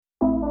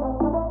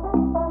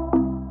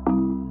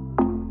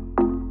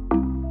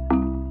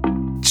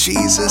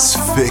Jesus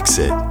Fix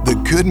It, the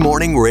Good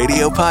Morning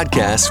Radio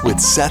podcast with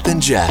Seth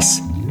and Jess.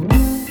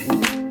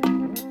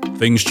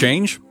 Things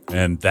change,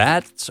 and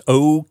that's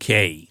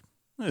okay.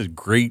 There's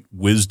great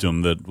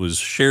wisdom that was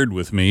shared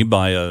with me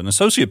by an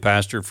associate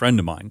pastor friend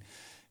of mine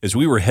as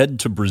we were headed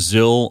to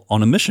Brazil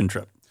on a mission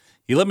trip.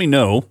 He let me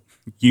know,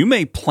 you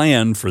may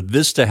plan for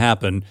this to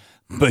happen,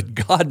 but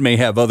God may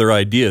have other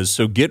ideas.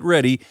 So get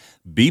ready,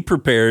 be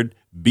prepared,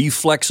 be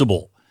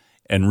flexible,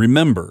 and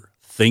remember,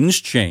 things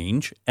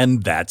change,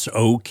 and that's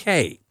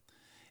okay.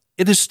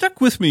 It has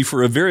stuck with me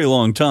for a very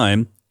long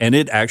time, and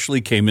it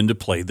actually came into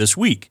play this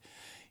week.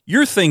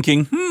 You're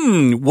thinking,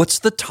 what's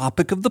the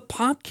topic of the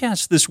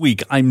podcast this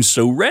week? I'm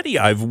so ready.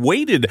 I've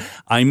waited.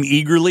 I'm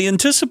eagerly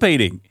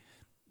anticipating.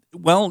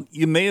 Well,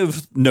 you may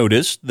have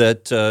noticed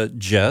that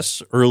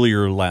Jess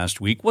earlier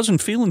last week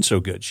wasn't feeling so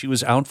good. She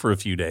was out for a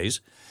few days.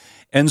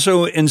 And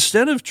so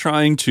instead of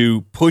trying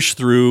to push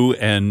through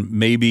and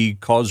maybe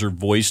cause her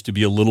voice to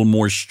be a little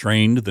more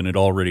strained than it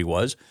already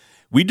was,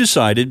 we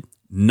decided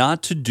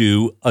not to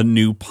do a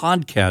new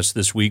podcast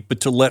this week, but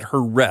to let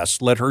her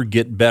rest, let her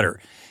get better.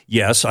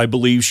 Yes, I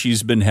believe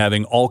she's been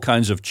having all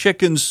kinds of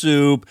chicken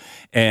soup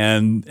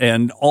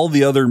and all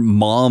the other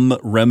mom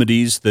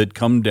remedies that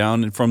come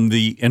down from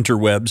the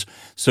interwebs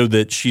so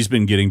that she's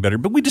been getting better.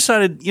 But we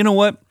decided, you know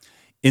what?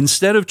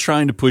 Instead of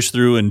trying to push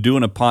through and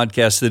doing a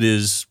podcast that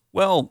is,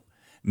 well,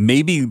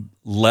 maybe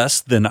less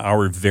than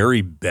our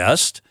very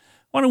best,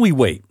 why don't we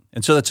wait?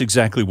 And so that's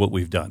exactly what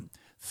we've done.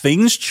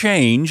 Things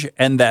change,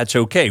 and that's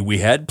okay. We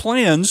had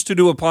plans to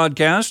do a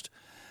podcast,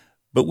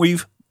 but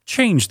we've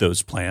changed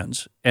those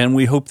plans, and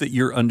we hope that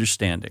you're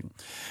understanding.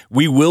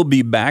 We will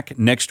be back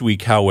next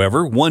week,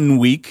 however. 1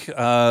 week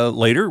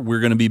later, we're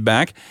going to be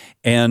back,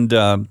 and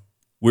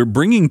we're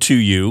bringing to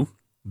you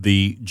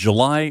the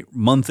July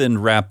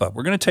month-end wrap-up.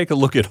 We're going to take a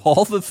look at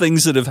all the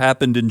things that have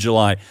happened in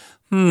July.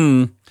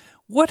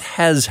 What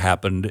has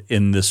happened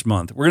in this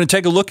month? We're going to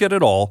take a look at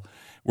it all.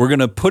 We're going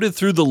to put it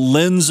through the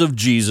lens of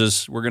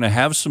Jesus. We're going to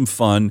have some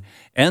fun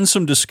and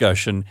some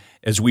discussion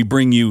as we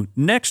bring you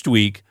next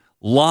week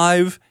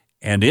live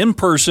and in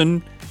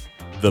person,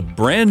 the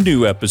brand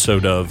new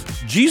episode of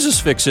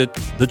Jesus Fix It,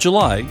 the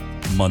July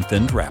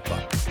month-end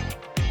wrap-up.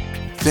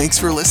 Thanks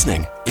for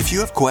listening. If you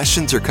have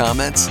questions or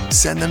comments,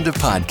 send them to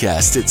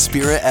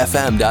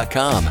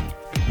podcast@spiritfm.com.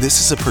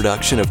 This is a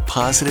production of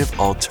Positive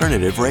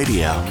Alternative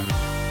Radio.